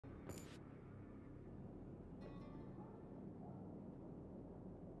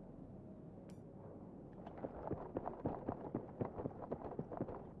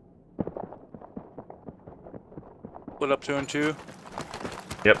Split up 2 and 2.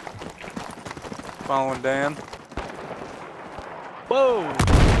 Yep. Following Dan. Whoa!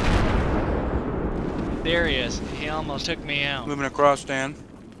 There he is. He almost took me out. Moving across, Dan.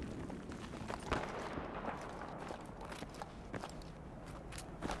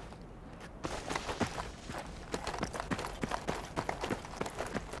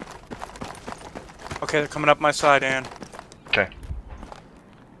 Okay, they're coming up my side, Dan. Okay.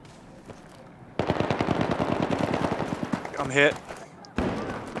 I'm hit.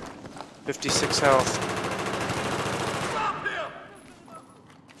 56 health.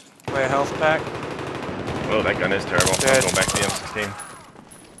 Way a health pack. Oh, that gun is terrible. Dead. I'm going back to the M16.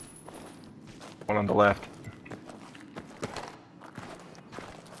 One on the left.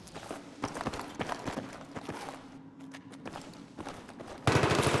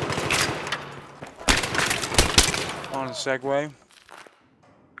 On the Segway.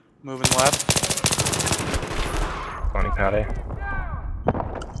 Moving left. Bonnie Pade.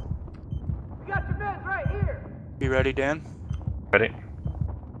 Be ready, Dan. Ready?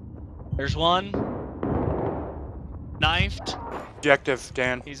 There's one. Knifed. Objective,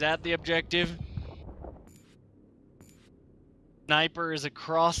 Dan. He's at the objective. Sniper is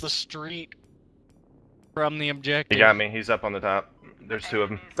across the street from the objective. He got me. He's up on the top. There's 2 of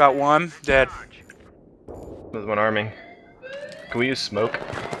them. Got one. Dead. There's one arming. Can we use smoke?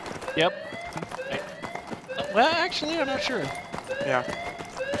 Yep. Well, actually, I'm not sure. Yeah.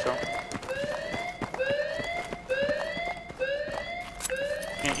 So.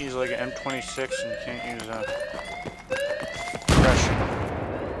 Can't use like an M26 and can't use a pressure.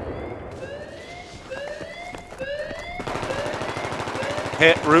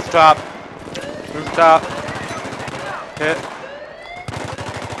 Hit rooftop. Rooftop. Hit.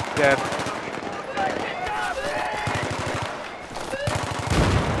 Dead.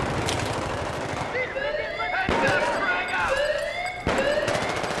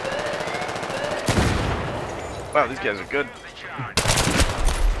 Wow, these guys are good.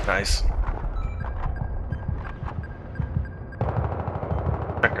 Nice.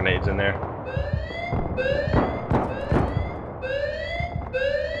 Got grenades in there.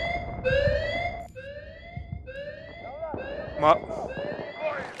 Come up.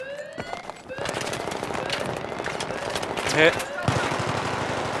 Hit.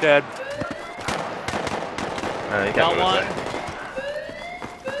 Dead. You Got me one.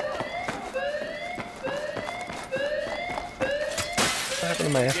 What happened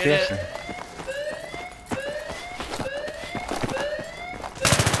to my Get FPS? it.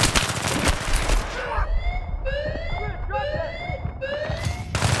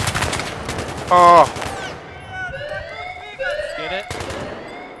 Oh. Get it.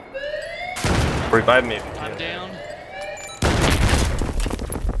 Revive me if you I'm can. down.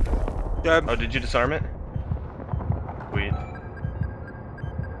 Dead. Oh, did you disarm it? Sweet.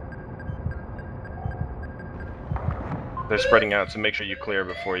 They're spreading out, so make sure you clear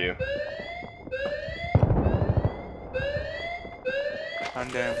before you. I'm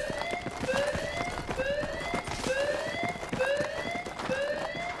down.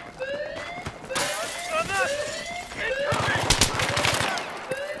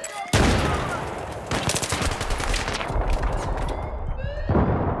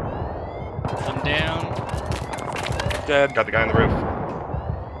 I'm down. Dead. Got the guy on the roof.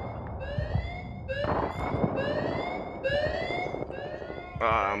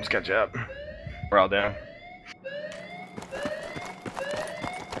 I almost got you up. We're all down.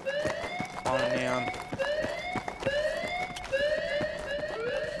 On neon.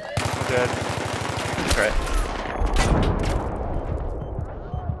 Dead. Right.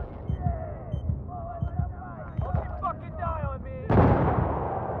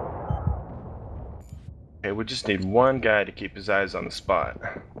 Okay, we just need one guy to keep his eyes on the spot.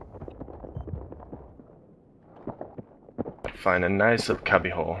 Find a nice little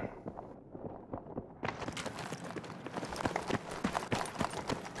cubby hole.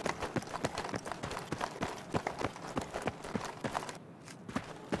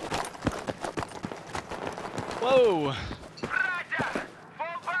 Whoa!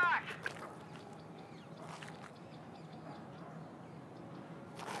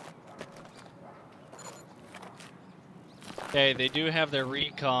 Okay, they do have their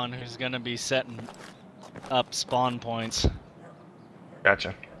recon who's gonna be setting up spawn points.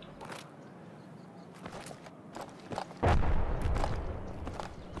 Gotcha.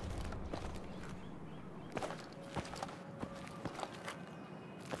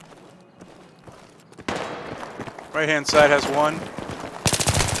 Right hand side has one.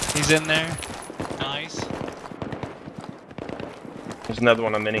 He's in there. Nice. There's another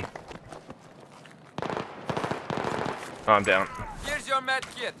one on mini. Oh, I'm down. Here's your med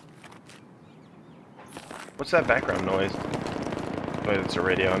kit. What's that background noise? Wait, it's a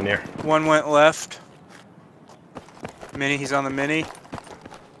radio. I'm near. One went left. Mini, he's on the mini.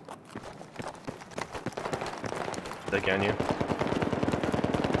 They on you.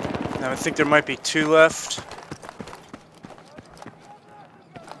 Now I think there might be 2 left.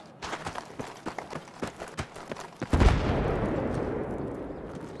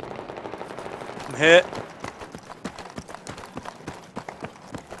 I'm hit.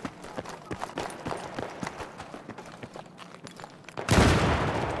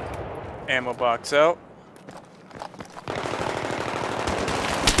 Ammo box out.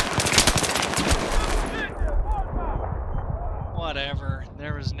 Whatever.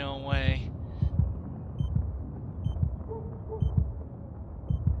 There was no way.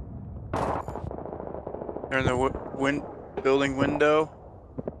 They're in the building window.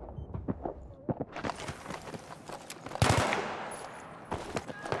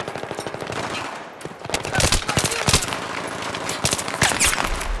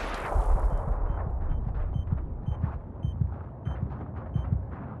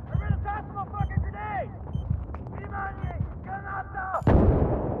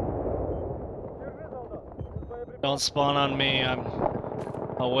 Don't spawn on me. I'm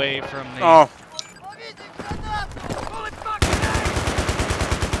away from the. Oh,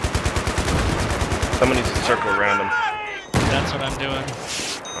 Someone needs to circle around him. That's what I'm doing.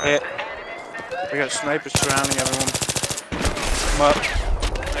 hit. We got snipers surrounding everyone. Come up.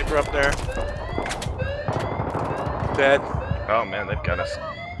 Sniper up there. Dead. Oh man, they've got us.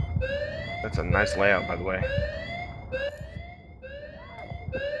 That's a nice layout, by the way.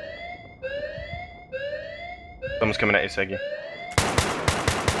 Someone's coming at you, Segi.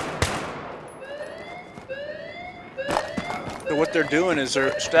 So what they're doing is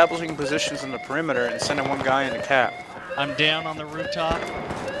they're establishing positions in the perimeter and sending one guy in the cap. I'm down on the rooftop.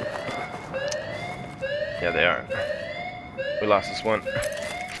 Yeah, they are. We lost this one.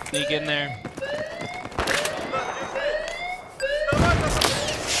 Sneak in there.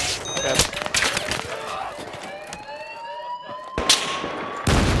 Dead.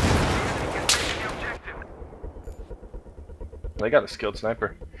 They got a skilled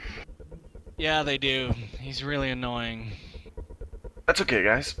sniper. Yeah, they do. He's really annoying. That's okay,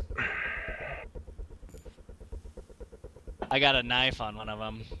 guys. I got a knife on one of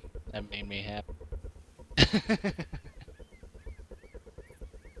them. That made me happy.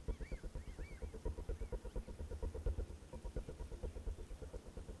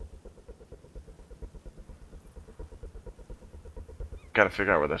 Gotta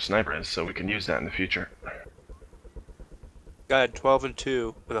figure out where their sniper is so we can use that in the future. Guy had 12 and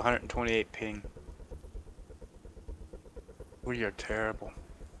 2 with 128 ping. We are terrible.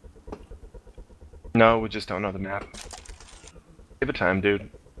 No, we just don't know the map. Give it time, dude.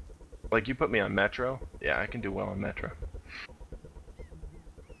 Like, you put me on Metro? Yeah, I can do well on Metro.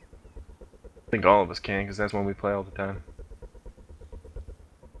 I think all of us can, because that's when we play all the time.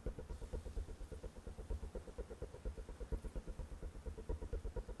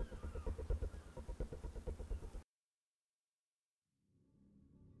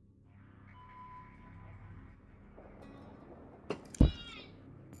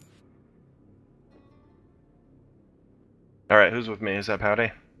 Alright, who's with me? Is that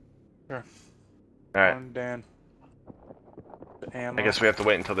Pouty? Sure. Alright, On Dan. The ammo. I guess we have to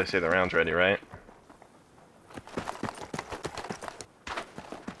wait until they say the round's ready, right?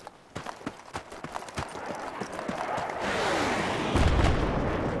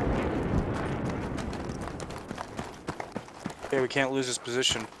 Okay, we can't lose this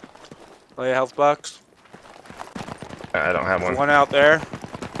position. Lay a health box. I don't have one. One out there.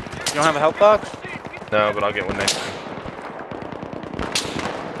 You don't have a health box? No, but I'll get one next time.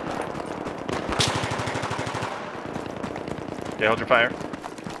 Okay, hold your fire.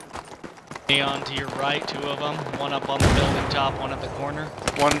 Neon to your right, 2 of them. One up on the building top, one at the corner.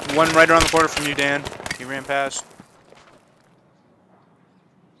 One right around the corner from you, Dan. He ran past.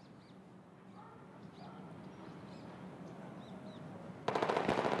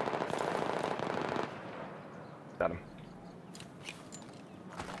 Got him.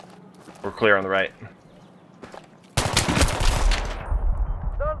 We're clear on the right.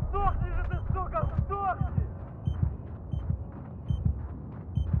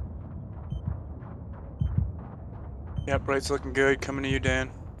 Yep, right's looking good. Coming to you,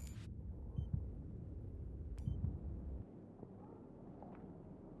 Dan.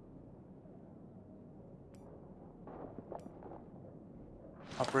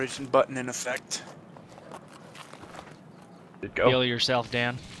 Operation button in effect. Did go. Heal yourself,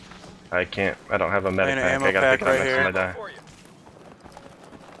 Dan. I can't. I don't have a medic Laying an pack. ammo I gotta pack pick it up right next here. time I die.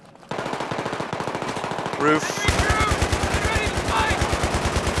 Roof.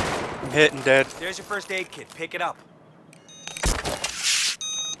 I'm hit and dead. There's your first aid kit. Pick it up.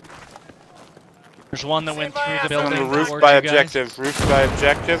 There's one that went through the On building. the roof towards by you guys. objective. Roof by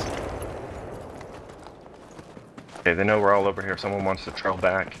objective. Okay, they know we're all over here. If someone wants to trail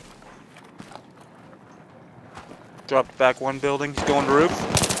back. Dropped back one building. He's going to roof.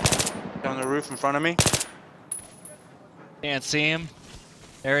 Down the roof in front of me. Can't see him.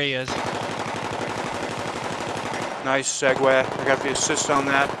 There he is. Nice segue. I got the assist on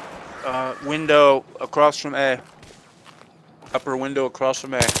that. Window across from A. Upper window across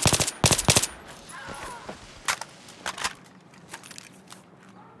from A.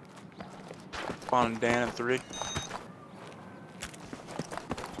 On Dan and 3.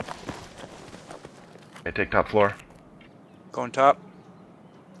 Okay, take top floor. Going top.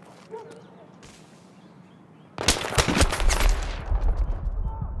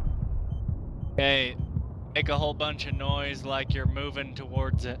 Okay, make a whole bunch of noise like you're moving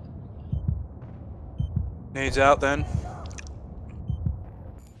towards it. Nades out then.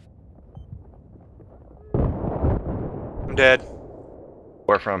 I'm dead.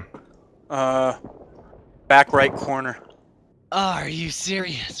 Where from? Back right corner. Oh, are you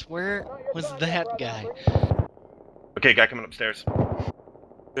serious? Where was that guy? Okay, guy coming upstairs.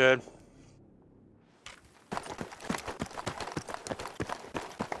 Dead.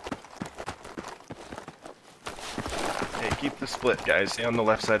 Hey, keep the split, guys. Stay on the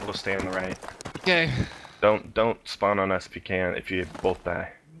left side, we'll stay on the right. Okay. Don't spawn on us if you can, if you both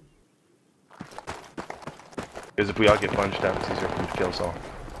die. Because if we all get bunched up, it's easier for them to kill us all.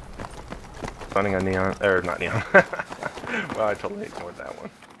 Spawning on neon, or not neon. Well, I totally ignored that one.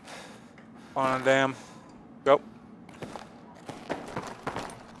 On a dam. Go.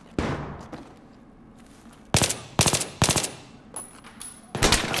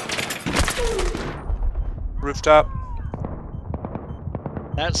 Rooftop.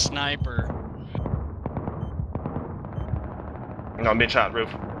 That sniper. No, mid-shot roof.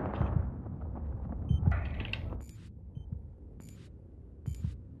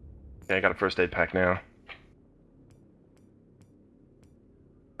 Okay, I got a first aid pack now.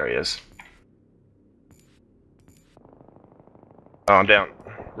 There he is. Oh, I'm down.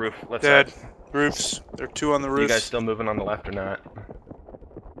 Roof, let's Dead. Roofs. There are 2 on the You roofs. guys still moving on the left or not?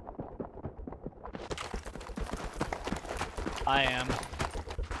 I am.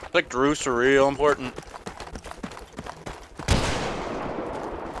 Like the roofs are real important.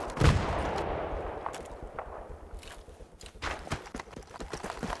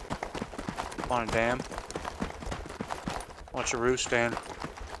 On a dam. Watch your roof stand.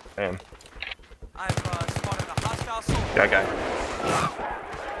 Damn. I've spotted a hostile soldier. Got a guy.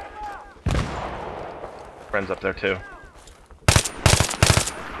 Friends up there too.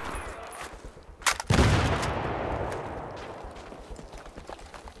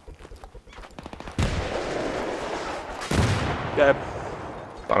 Dead.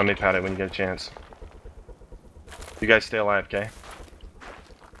 Follow me, Patty, when you get a chance. You guys stay alive, okay?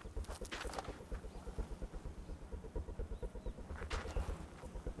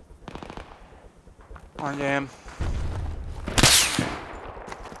 On dam.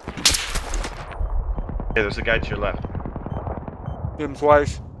 Okay, there's a guy to your left. Hit him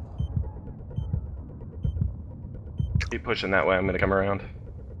twice. Keep pushing that way, I'm gonna come around.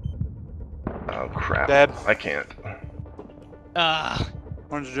 Oh crap. Dead. I can't. Ah.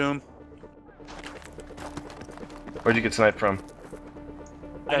 One's zoom. Where'd you get sniped from?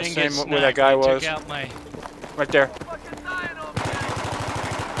 I That didn't get same where that sniped. guy I was. took out my... Right there.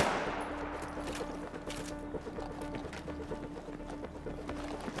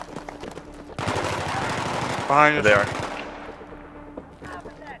 Behind There us. they are.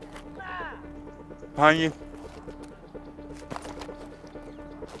 Behind you.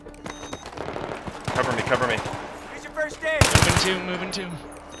 Cover me, cover me. Here's your first aid. Moving two.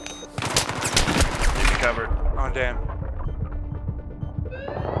 Keep me covered. On dam.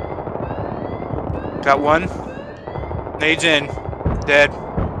 Got one. Nades in. Dead.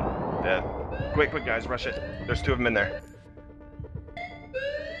 Dead. Quick, guys, rush it. There's 2 of them in there.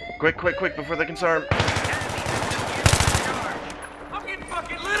 Quick, before they can start. I'm getting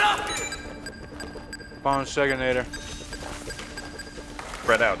fucking lit up here. Bomb Segregator.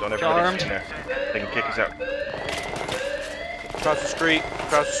 Spread out, don't everybody Armed. stay in there. They can kick us out. Across the street.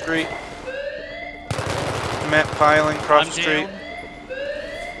 Across the street. Cement piling across I'm the street.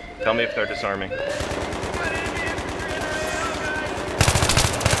 down. Tell me if they're disarming.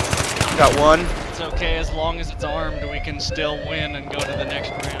 Got one. It's okay, as long as it's armed, we can still win and go to the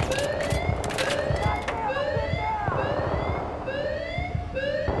next round.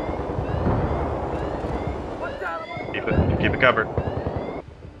 covered.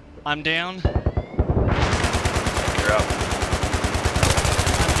 I'm down. You're up.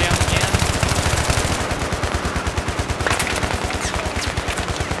 I'm down again.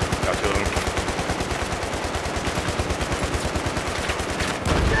 Got two of them.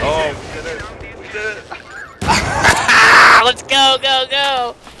 Oh, we did it. We did it. Let's go, go,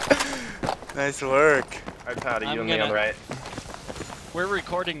 go! Nice work. Alright, Powder, you I'm and me on the gonna- right. We're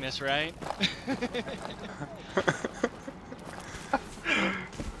recording this, right?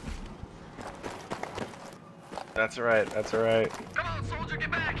 That's alright, that's alright. Come on, soldier,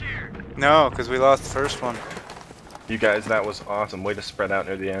 get back here! No, because we lost the first one. You guys, that was awesome. Way to spread out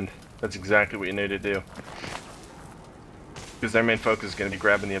near the end. That's exactly what you need to do. Because their main focus is going to be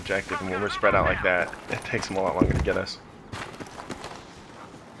grabbing the objective, and when we're spread out like that, it takes them a lot longer to get us.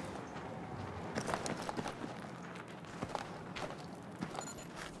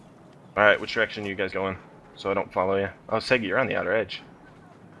 Alright, which direction are you guys going? So I don't follow you. Oh, Segi, you're on the outer edge.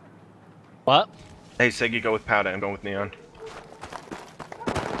 What? Hey, Segi, go with Powder. I'm going with Neon.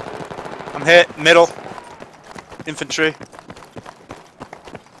 I'm hit. Middle. Infantry.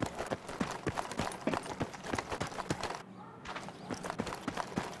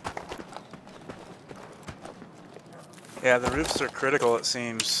 Yeah, the roofs are critical, it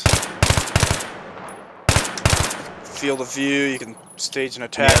seems. Field of view, you can stage an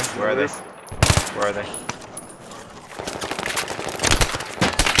attack. Yeah, from where are the they? roof. Where are they?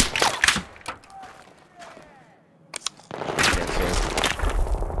 Can't see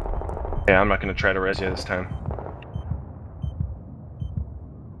 'em. Yeah, I'm not going to try to res you this time.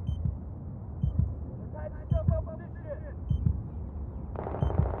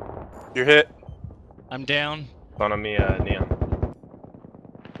 You're hit. I'm down. Phone on me, Neon.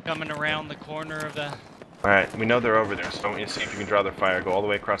 Coming around the corner of the... Alright, we know they're over there, so I want you to see if you can draw their fire. Go all the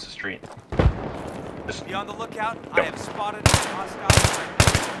way across the street. Just, Be on the lookout. Go. I have spotted a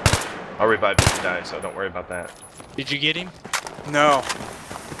hostile. I'll revive if you die, so don't worry about that. Did you get him? No.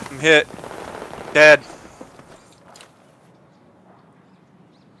 I'm hit. Dead.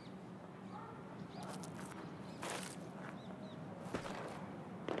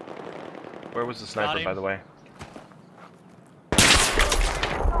 Where was the sniper, him. by the way?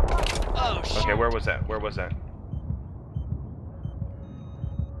 Oh, shit. Okay, where was that? Where was that?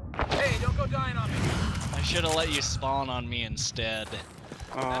 Hey, don't go dying on me. I should have let you spawn on me instead.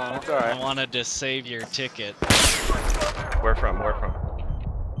 Oh, it's I alright. wanted to save your ticket. Where from? Where from?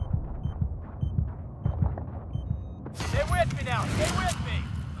 Stay with me now. Stay with me.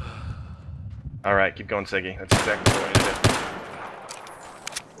 Alright, keep going, Segi. That's exactly what I want you to do.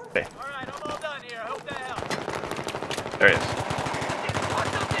 Okay, All right, I'm all done here. I hope that helps. there he is.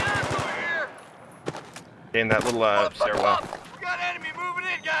 Watch out the ass over here. In that little stairwell. We got enemy moving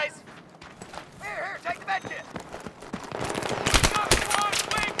in, guys. Here, take the med kit.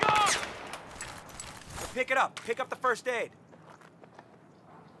 Wake up! Pick it up. Pick up the first aid.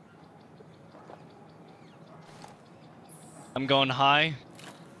 I'm going high.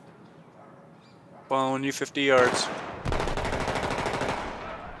 Following you 50 yards.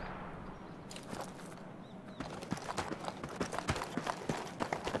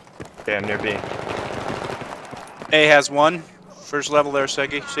 Okay, I'm near B. A has one. First level there,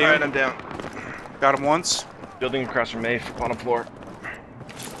 Segi. See Alright, him? I'm down. Got him once. Building across from A, bottom floor.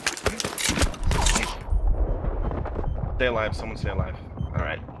 Stay alive, someone stay alive.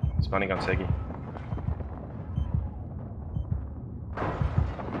 Alright, spawning on Segi.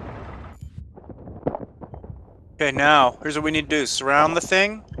 Okay, now, here's what we need to do. Surround the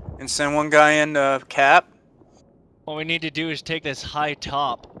thing and send one guy in cap. What we need to do is take this high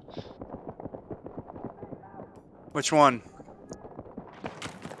top. Which one?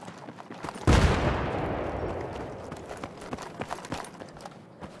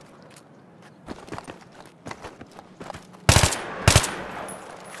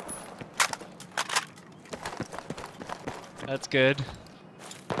 That's good.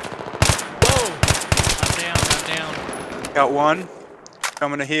 Whoa! I'm down. Got one.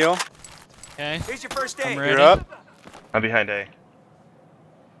 Coming to heal. Okay, Here's your first aid. I'm ready. You're up. I'm behind A.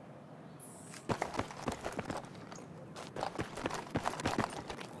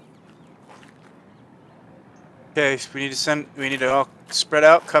 Okay, so we need to all spread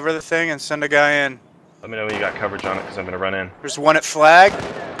out, cover the thing, and send a guy in. Let me know when you got coverage on it, because I'm going to run in. There's one at flag.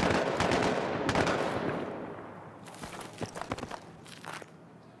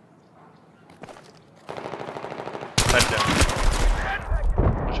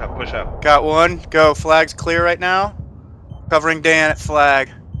 Touchdown. Push up, push up. Got one. Go. Flag's clear right now. Covering Dan at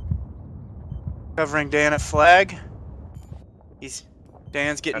flag. Covering Dan at flag.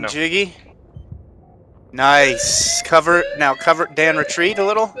 Dan's getting know. jiggy. Nice. Cover now. Cover. Dan, retreat a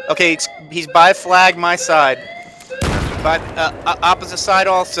little. Okay, he's by flag, my side. But opposite side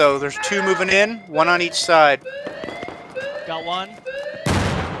also. There's two moving in, one on each side. Got one.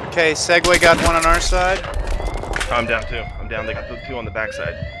 Okay, Segway got one on our side. I'm down too. I'm down. They got the two on the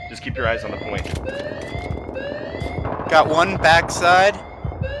backside. Just keep your eyes on the point. Got one backside.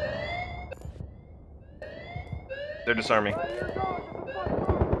 They're disarming.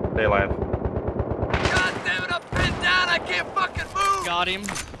 Stay alive. God damn it, I'm pinned down. I can't fucking move. Got him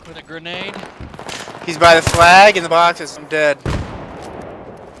with a grenade. He's by the flag in the boxes. I'm dead.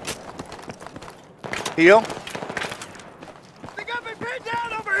 Heal. They got me pinned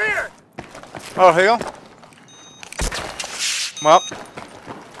down over here. Oh, heal. I'm up.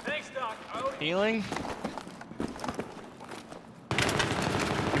 Thanks, Doc. Healing.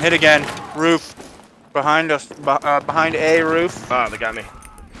 I'm hit again. Roof. Behind us. Behind A roof. Ah, they got me.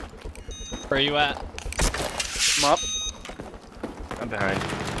 Where are you at? I'm up. I'm behind.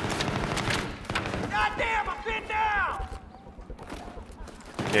 God damn, I'm pinned down.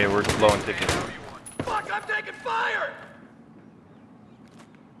 Okay, we're low on tickets. Fuck, I'm taking fire.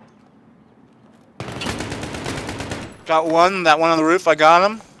 Got one. That one on the roof. I got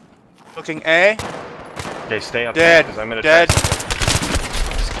him. Looking A. Okay, stay up Dead. because I'm gonna Dead.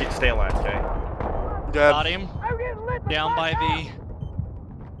 Just stay alive, okay? Dead. Got him. Down by the.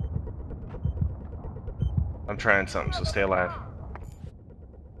 I'm trying something, so stay alive.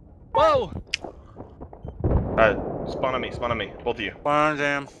 Whoa! Spawn on me, both of you. One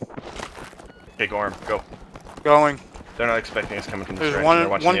damn. Okay, go arm, go. Going. They're not expecting us coming from the There's direction. one. They're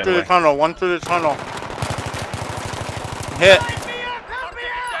watching One the through other the way. tunnel. One through the tunnel. Hit. Help me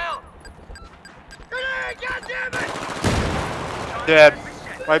out. Grenade, God damn it. Dead.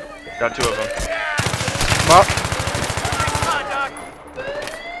 Right. Got two of them. I'm up. Come on, Doc.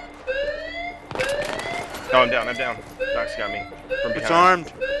 No, I'm down. Doc's got me. From behind. It's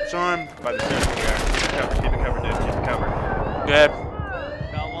armed. It's armed. By the stairs. Keep it covered, dude. Keep it covered. Dead.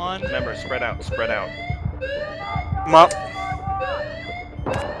 Got one. Remember, spread out, spread out. I'm up.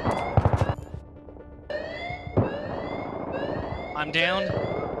 I'm down.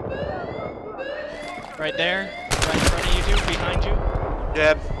 Right there. Right in front of you two. Behind you.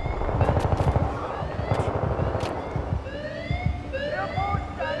 Dead.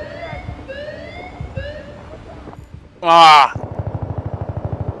 Ah.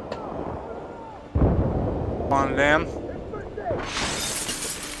 One damn.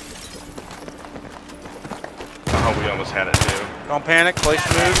 Oh, we almost had it, too. Don't panic. Play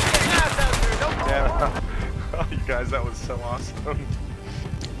smooth. Yeah. Oh, you guys, that was so awesome.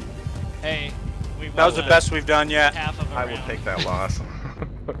 Hey, we That was the won best we've done yet. half of a I will round. take that loss.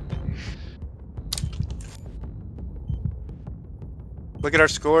 Look at our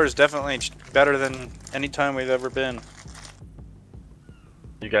scores. Definitely better than any time we've ever been.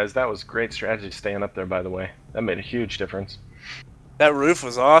 You guys, that was great strategy staying up there, by the way. That made a huge difference. That roof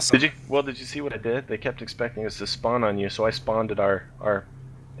was awesome. Did you see what I did? They kept expecting us to spawn on you, so I spawned at our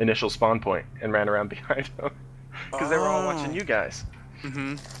initial spawn point and ran around behind them. Because they were all watching you guys.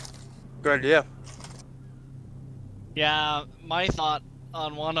 Mm-hmm. Good idea. Yeah, my thought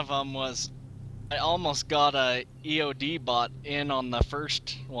on one of them was I almost got a EOD bot in on the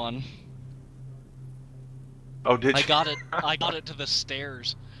first one. Oh, did you? I got it to the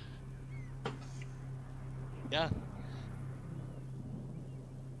stairs. Yeah.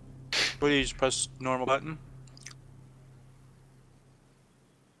 What do you just press normal button?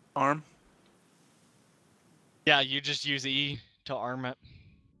 Arm? Yeah, you just use E to arm it.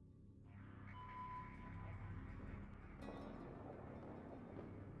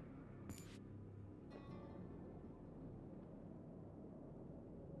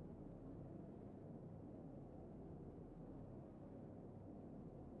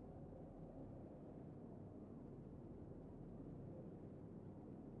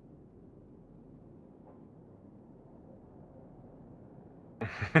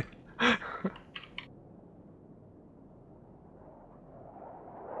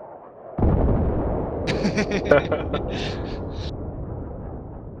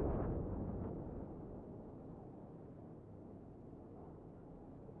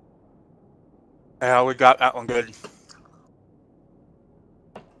 Yeah, we got that one good.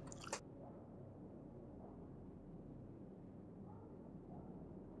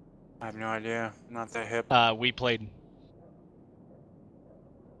 I have no idea. Not that hip. We played.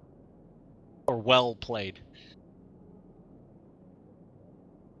 Or well played.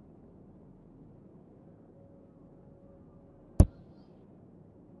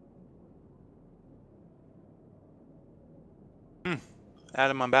 Add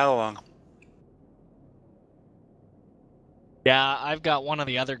him on battle log. Yeah, I've got one of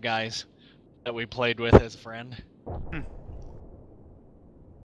the other guys that we played with as a friend.